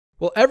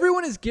Well,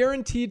 everyone is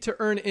guaranteed to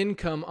earn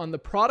income on the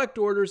product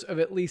orders of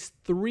at least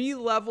 3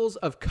 levels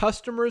of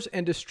customers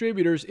and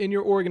distributors in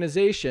your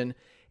organization.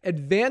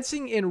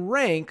 Advancing in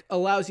rank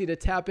allows you to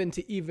tap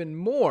into even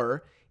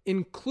more,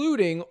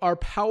 including our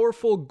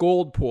powerful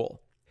gold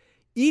pool.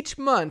 Each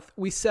month,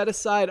 we set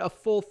aside a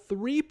full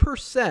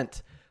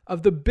 3%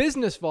 of the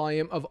business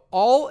volume of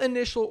all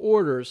initial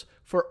orders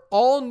for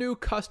all new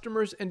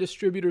customers and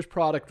distributors'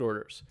 product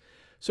orders.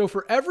 So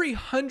for every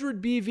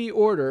 100 BV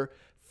order,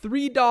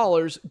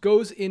 $3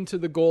 goes into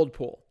the gold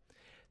pool.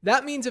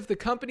 That means if the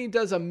company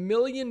does $1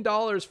 million,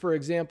 for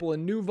example,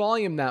 in new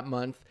volume that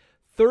month,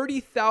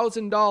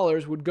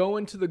 $30,000 would go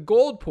into the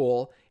gold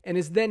pool and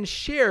is then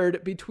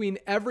shared between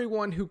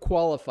everyone who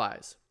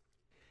qualifies.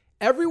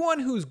 Everyone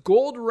who's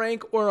gold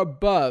rank or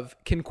above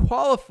can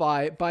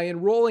qualify by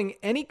enrolling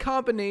any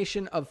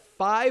combination of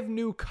 5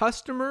 new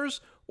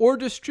customers or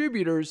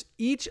distributors,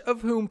 each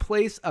of whom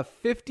place a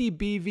 50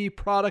 BV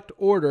product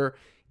order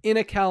in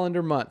a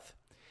calendar month.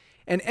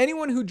 And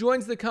anyone who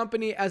joins the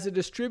company as a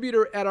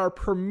distributor at our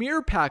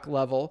Premier Pack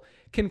level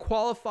can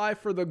qualify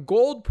for the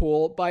gold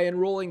pool by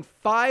enrolling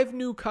 5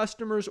 new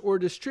customers or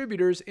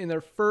distributors in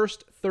their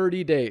first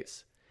 30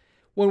 days.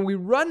 When we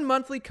run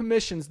monthly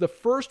commissions the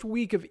first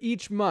week of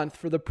each month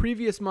for the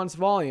previous month's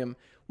volume,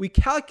 we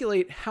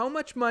calculate how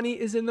much money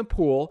is in the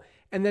pool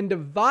and then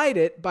divide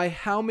it by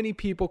how many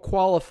people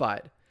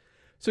qualified.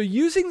 So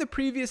using the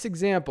previous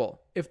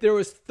example, if there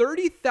was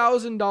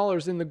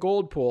 $30,000 in the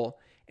gold pool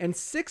and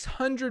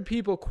 600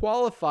 people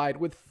qualified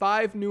with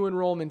 5 new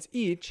enrollments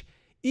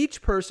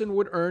each person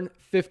would earn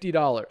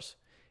 $50.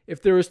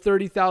 If there was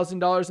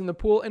 $30,000 in the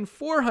pool and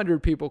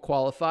 400 people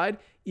qualified,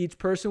 each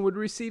person would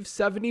receive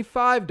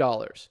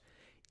 $75.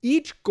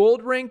 Each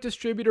gold rank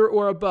distributor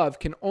or above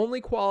can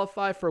only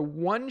qualify for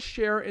 1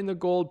 share in the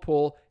gold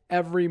pool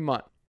every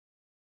month.